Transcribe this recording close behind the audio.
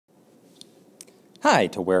Hi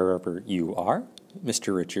to wherever you are.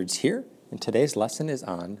 Mr. Richards here, and today's lesson is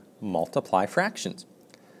on multiply fractions.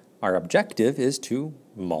 Our objective is to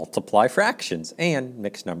multiply fractions and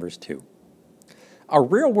mixed numbers too. Our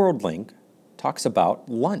real-world link talks about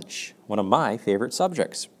lunch, one of my favorite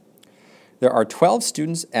subjects. There are 12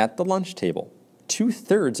 students at the lunch table.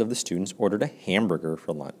 2/3 of the students ordered a hamburger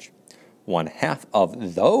for lunch. 1/2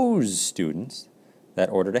 of those students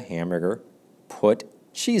that ordered a hamburger put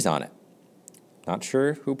cheese on it. Not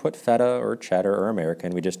sure who put feta or cheddar or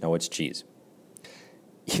American, we just know it's cheese.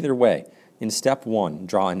 Either way, in step 1,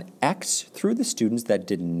 draw an X through the students that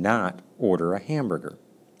did not order a hamburger.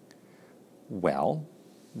 Well,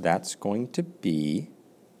 that's going to be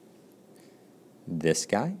this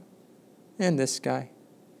guy, and this guy,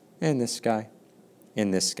 and this guy,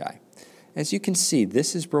 and this guy. As you can see,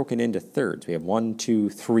 this is broken into thirds. We have 1, 2,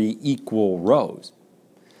 3 equal rows.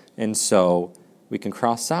 And so we can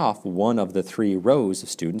cross off one of the 3 rows of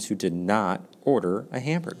students who did not order a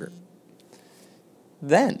hamburger.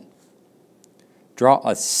 Then, draw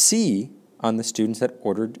a C on the students that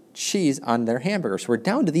ordered cheese on their hamburger. So we're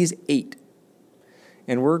down to these 8.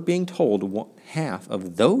 And we're being told 1/2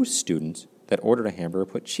 of those students that ordered a hamburger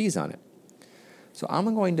put cheese on it. So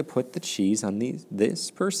I'm going to put the cheese on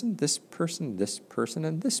this person, this person, this person,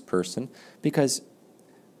 and this person, because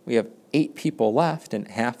we have 8 people left, and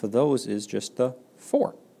 1/2 of those is just the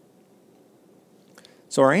 4.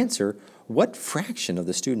 So our answer, what fraction of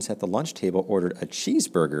the students at the lunch table ordered a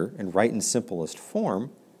cheeseburger, and write in simplest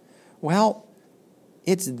form? Well,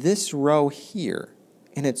 it's this row here,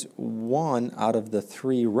 and it's 1 out of the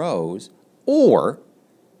 3 rows, or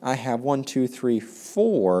I have 1, 2, 3,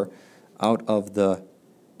 4 out of the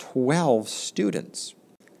 12 students.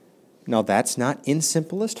 Now that's not in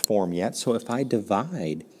simplest form yet, so if I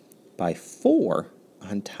divide by 4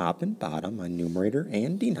 on top and bottom, on numerator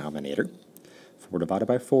and denominator, 4 divided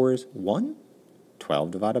by 4 is 1, 12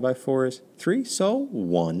 divided by 4 is 3, so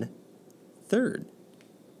 1/3.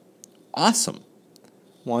 Awesome,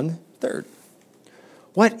 1/3.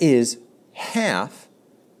 What is 1/2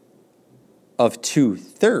 of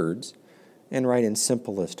 2/3? And write in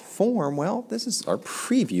simplest form, well, this is our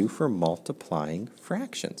preview for multiplying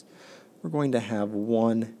fractions. We're going to have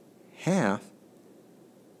 1/2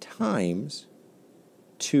 times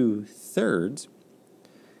 2/3.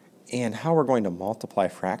 And how we're going to multiply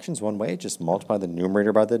fractions, one way, just multiply the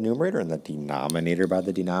numerator by the numerator and the denominator by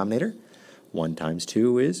the denominator. 1 times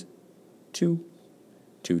 2 is 2.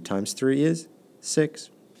 2 times 3 is 6.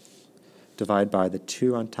 Divide by the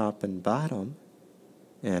 2 on top and bottom,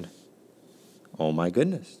 and oh my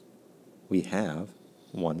goodness, we have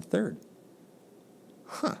 1/3.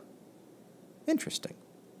 Huh, interesting.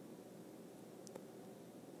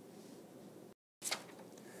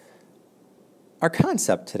 Our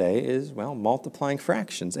concept today is, well, multiplying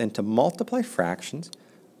fractions. And to multiply fractions,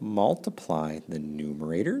 multiply the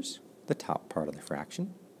numerators, the top part of the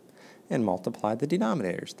fraction, and multiply the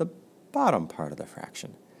denominators, the bottom part of the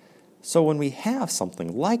fraction. So when we have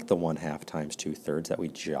something like the 1/2 times 2/3 that we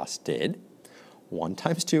just did, 1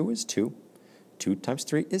 times 2 is 2, 2 times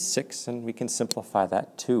 3 is 6, and we can simplify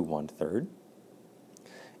that to 1/3.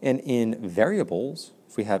 And in variables,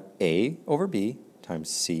 if we have a over b times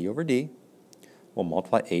c over d, we'll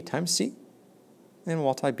multiply a times c, and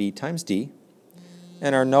multiply b times d.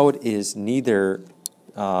 And our note is neither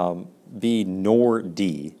b nor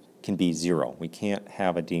d can be 0. We can't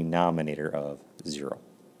have a denominator of 0.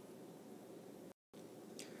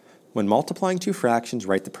 When multiplying 2 fractions,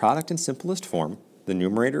 write the product in simplest form. The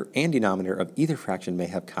numerator and denominator of either fraction may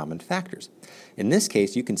have common factors. In this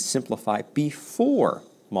case, you can simplify before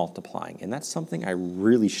multiplying, and that's something I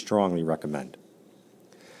really strongly recommend.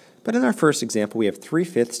 But in our first example, we have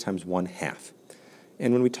 3/5 times 1/2.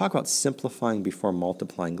 And when we talk about simplifying before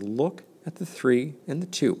multiplying, look at the 3 and the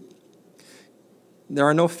 2. There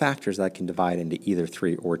are no factors that can divide into either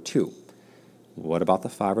 3 or 2. What about the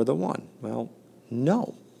 5 or the 1? Well,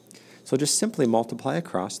 no. So just simply multiply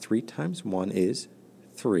across. 3 times 1 is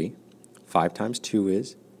 3. 5 times 2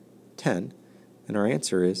 is 10. And our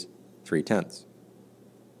answer is 3/10.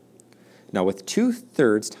 Now with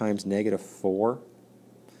 2/3 times -4,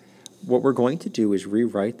 what we're going to do is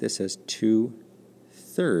rewrite this as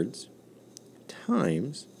 2/3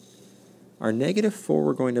 times our -4.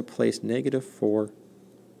 We're going to place -4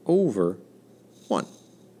 over 1.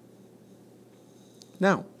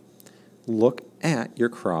 Now, look at your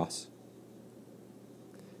cross.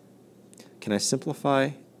 Can I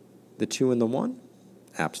simplify the 2 and the 1?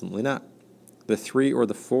 Absolutely not. The 3 or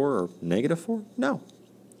the 4 or -4? No.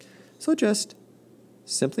 So just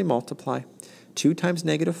simply multiply. 2 times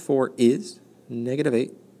 -4 is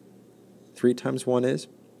 -8. 3 times 1 is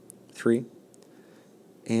 3.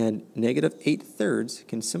 And negative 8/3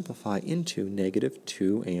 can simplify into negative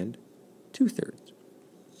 2 2/3.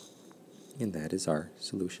 And that is our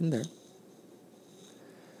solution there.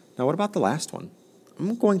 Now what about the last one?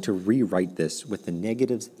 I'm going to rewrite this with the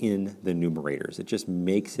negatives in the numerators. It just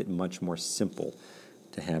makes it much more simple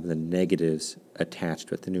to have the negatives attached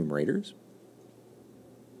with the numerators.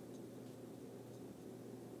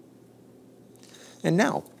 And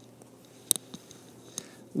now,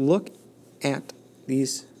 look at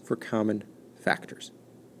these for common factors.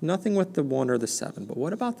 Nothing with the 1 or the 7, but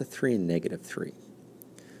what about the 3 and negative 3?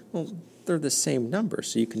 Well, they're the same number,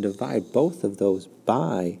 so you can divide both of those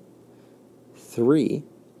by 3.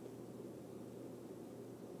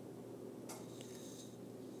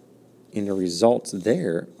 And the results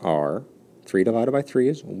there are 3 divided by 3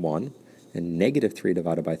 is 1, and negative 3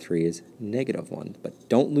 divided by 3 is negative 1. But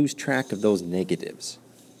don't lose track of those negatives.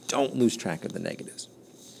 Don't lose track of the negatives.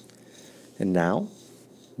 And now,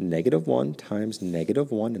 negative 1 times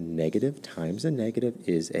negative 1, and negative times a negative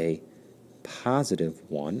is a positive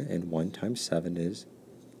 1, and 1 times 7 is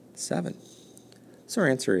 7. So our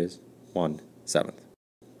answer is 1/7.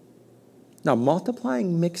 Now,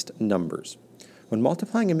 multiplying mixed numbers. When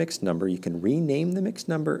multiplying a mixed number, you can rename the mixed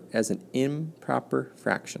number as an improper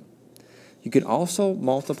fraction. You can also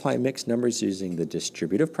multiply mixed numbers using the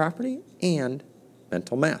distributive property and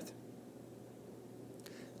mental math.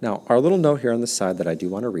 Now, our little note here on the side that I do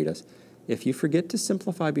want to read us, if you forget to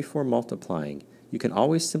simplify before multiplying, you can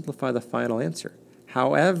always simplify the final answer.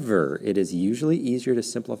 However, it is usually easier to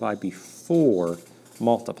simplify before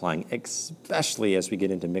multiplying, especially as we get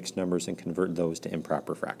into mixed numbers and convert those to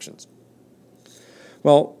improper fractions.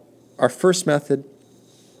 Well, our first method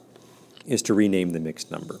is to rename the mixed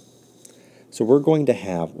number. So we're going to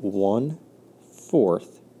have 1/4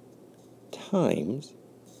 times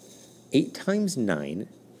 8 times 9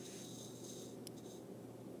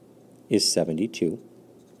 is 72,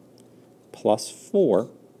 plus 4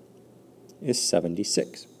 is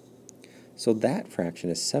 76. So that fraction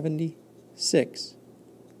is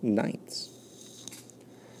 76/9.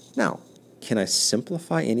 Now, can I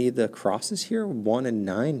simplify any of the crosses here? 1 and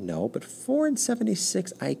 9, no, but 4 and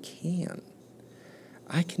 76, I can.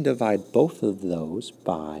 I can divide both of those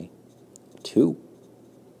by 2.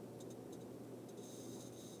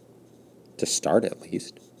 To start at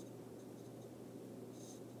least.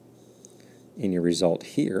 And your result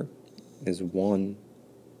here is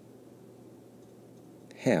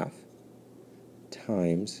 1/2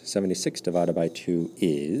 times 76 divided by 2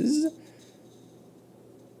 is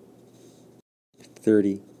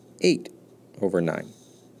 38/9.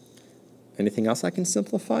 Anything else I can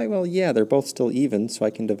simplify? Well, yeah, they're both still even, so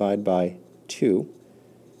I can divide by 2.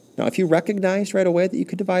 Now, if you recognize right away that you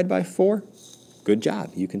could divide by 4, good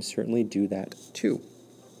job. You can certainly do that too.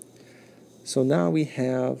 So now we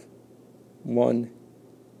have 1/1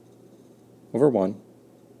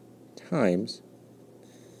 times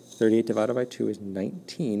 38 divided by 2 is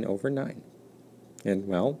 19/9. And,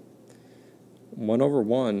 well,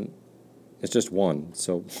 1/1 is just 1.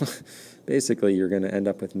 So basically, you're going to end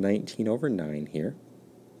up with 19/9 here.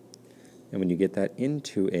 And when you get that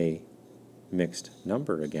into a mixed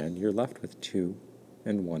number again, you're left with 2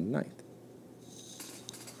 1/9.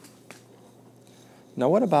 Now,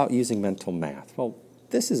 what about using mental math? Well,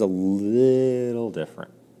 this is a little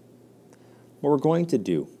different. What we're going to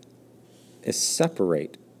do is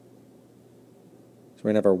separate. So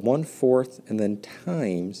we're going to have our 1/4 and then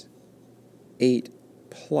times 8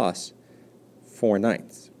 plus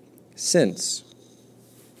 4/9. Since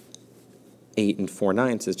 8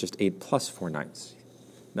 4/9 is just 8 plus 4/9.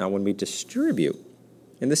 Now, when we distribute,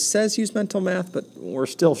 and this says use mental math, but we're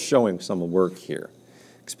still showing some work here,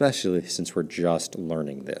 especially since we're just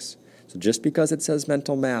learning this. So just because it says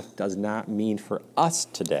mental math does not mean for us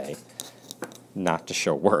today not to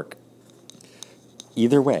show work.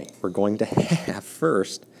 Either way, we're going to have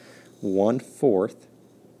first 1/4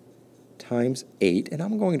 times 8, and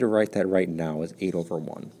I'm going to write that right now as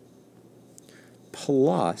 8/1,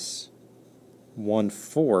 plus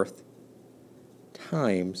 1/4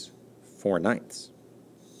 times 4/9.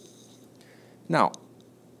 Now,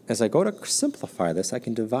 as I go to simplify this, I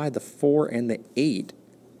can divide the 4 and the 8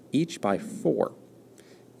 each by 4.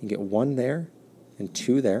 You get 1 there and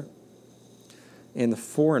 2 there. And the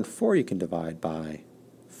 4 and 4 you can divide by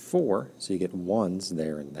 4, so you get 1s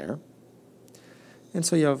there and there. And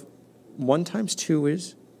so you have 1 times 2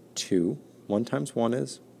 is 2, 1 times 1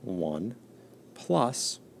 is 1,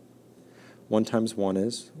 plus 1 times 1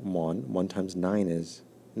 is 1, 1 times 9 is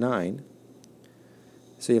 9.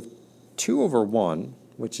 So you have 2/1,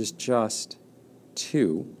 which is just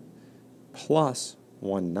 2, plus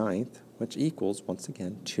 1/9, which equals, once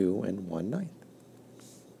again, 2 1/9.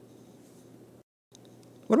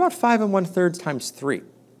 What about 5 1/3 times 3?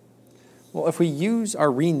 Well, if we use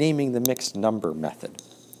our renaming the mixed number method,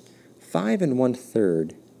 5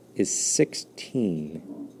 1/3 is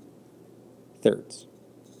 16 thirds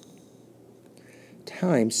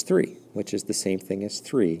times 3, which is the same thing as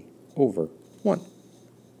 3 over 1.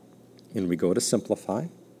 And we go to simplify.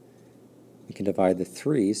 We can divide the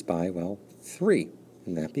 3's by, well, 3,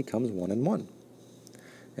 and that becomes 1 1.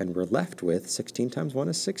 And we're left with 16 times 1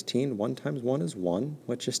 is 16, 1 times 1 is 1,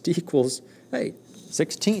 which just equals, hey,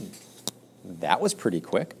 16. That was pretty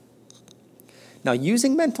quick. Now,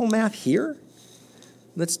 using mental math here,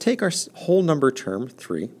 let's take our whole number term,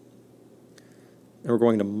 3, and we're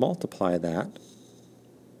going to multiply that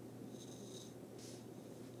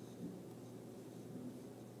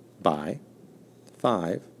by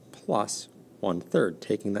 5 plus 1/3,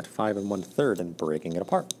 taking that 5 1/3 and breaking it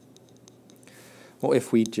apart. Well,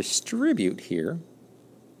 if we distribute here,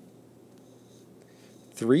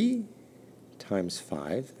 3 times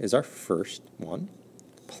 5 is our first one,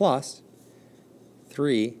 plus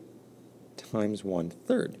 3 times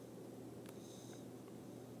 1/3.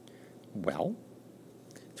 Well,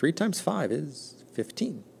 3 times 5 is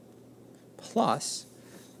 15, plus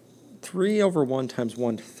 3 over 1 times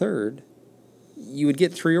 1/3, you would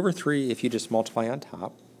get 3 over 3 if you just multiply on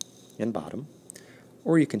top and bottom.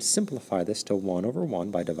 Or you can simplify this to 1 over 1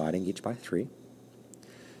 by dividing each by 3.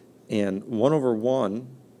 And 1 over 1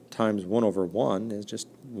 times 1 over 1 is just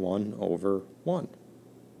 1 over 1.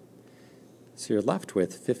 So you're left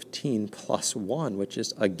with 15 plus 1, which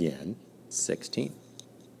is, again, 16.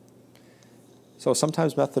 So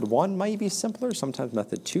sometimes method 1 might be simpler, sometimes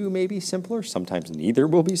method 2 may be simpler, sometimes neither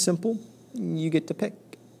will be simple. You get to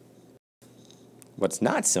pick. What's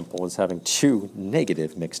not simple is having two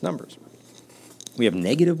negative mixed numbers. We have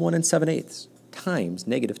 -1 7/8 times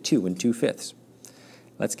 -2 2/5.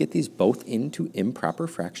 Let's get these both into improper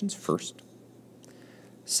fractions first.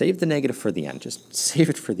 Save the negative for the end. Just save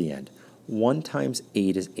it for the end. 1 times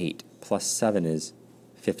 8 is 8, plus 7 is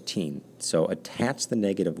 15. So attach the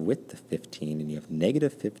negative with the 15, and you have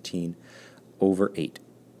 -15 over 8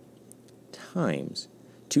 times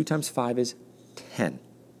 2 times 5 is 10,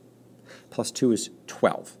 plus 2 is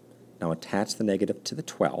 12. Now attach the negative to the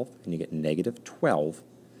 12, and you get -12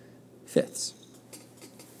 fifths.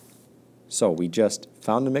 So we just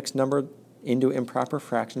found a mixed number into improper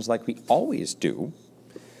fractions like we always do,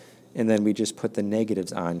 and then we just put the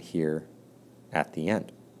negatives on here at the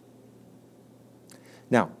end.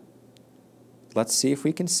 Now, let's see if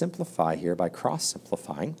we can simplify here by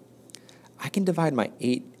cross-simplifying. I can divide my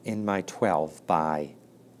 8 and my 12 by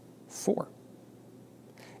 4.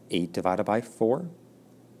 8 divided by 4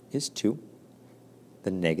 is 2.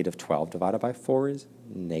 The -12 divided by 4 is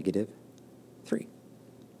 -3.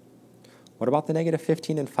 What about the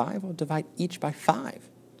 -15 and 5? We'll divide each by 5.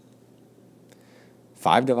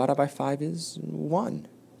 5 divided by 5 is 1.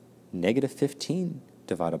 -15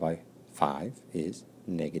 divided by 5 is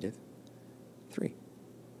 -3.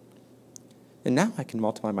 And now I can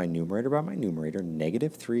multiply my numerator by my numerator.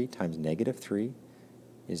 -3 times -3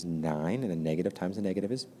 is 9, and a negative times a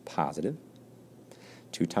negative is positive.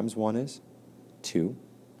 2 times 1 is 2,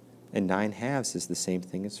 and 9/2 is the same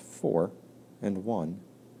thing as 4 and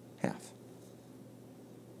 1/2.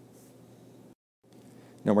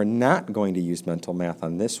 Now we're not going to use mental math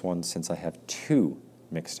on this one since I have two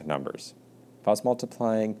mixed numbers. If I was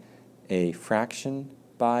multiplying a fraction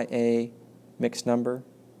by a mixed number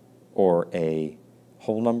or a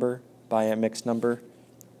whole number by a mixed number,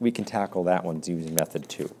 we can tackle that one using method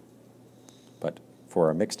 2. But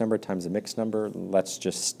for a mixed number times a mixed number, let's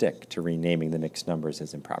just stick to renaming the mixed numbers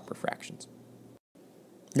as improper fractions.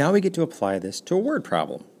 Now we get to apply this to a word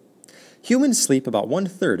problem. Humans sleep about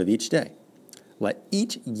 1/3 of each day. Let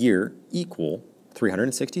each year equal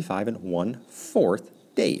 365 1/4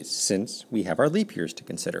 days, since we have our leap years to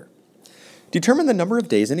consider. Determine the number of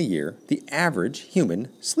days in a year the average human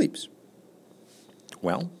sleeps.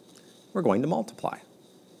 Well, we're going to multiply.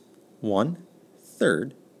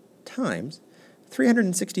 1/3 times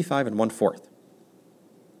 365 1/4.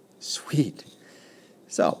 Sweet.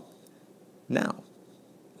 So, now,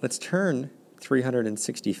 let's turn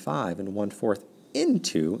 365 1/4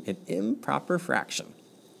 into an improper fraction.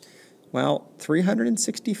 Well,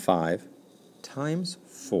 365 times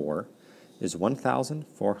 4 is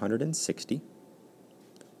 1,460,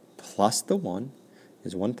 plus the 1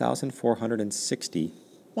 is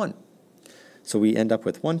 1,461. So we end up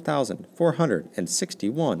with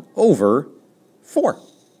 1,461 over 4.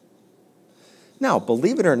 Now,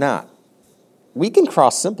 believe it or not, we can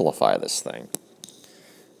cross-simplify this thing.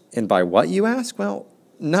 And by what, you ask? Well,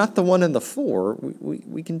 not the 1 and the 4.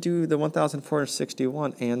 We can do the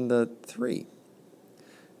 1,461 and the 3.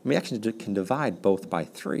 We actually can divide both by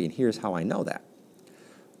 3, and here's how I know that.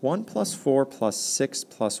 1 plus 4 plus 6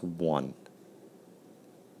 plus 1.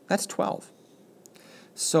 That's 12.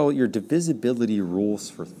 So your divisibility rules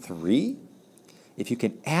for 3, if you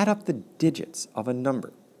can add up the digits of a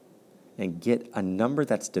number and get a number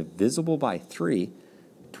that's divisible by 3,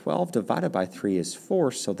 12 divided by 3 is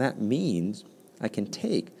 4, so that means I can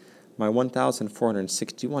take my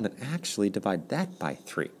 1,461 and actually divide that by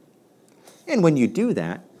 3. And when you do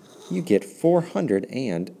that, you get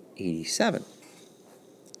 487.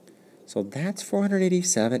 So that's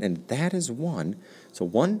 487, and that is 1. So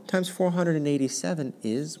 1 times 487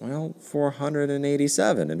 is, well,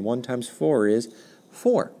 487, and 1 times 4 is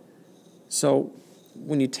 4. So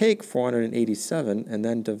when you take 487 and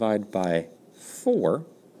then divide by 4,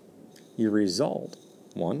 your result,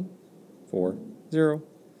 1, 4, 0,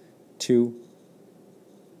 2,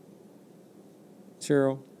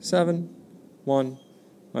 0, 7, 1,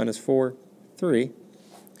 minus 4, 3,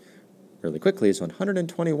 really quickly is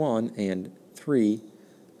 121 and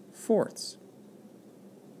 3/4.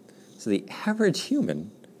 So the average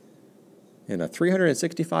human in a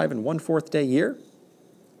 365 and 1/4 day year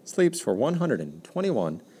sleeps for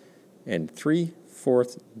 121 and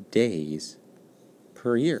 3/4 days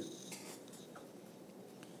per year.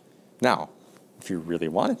 Now, if you really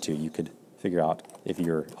wanted to, you could figure out if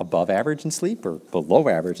you're above average in sleep or below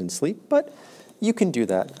average in sleep, but you can do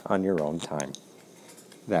that on your own time.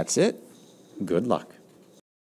 That's it. Good luck.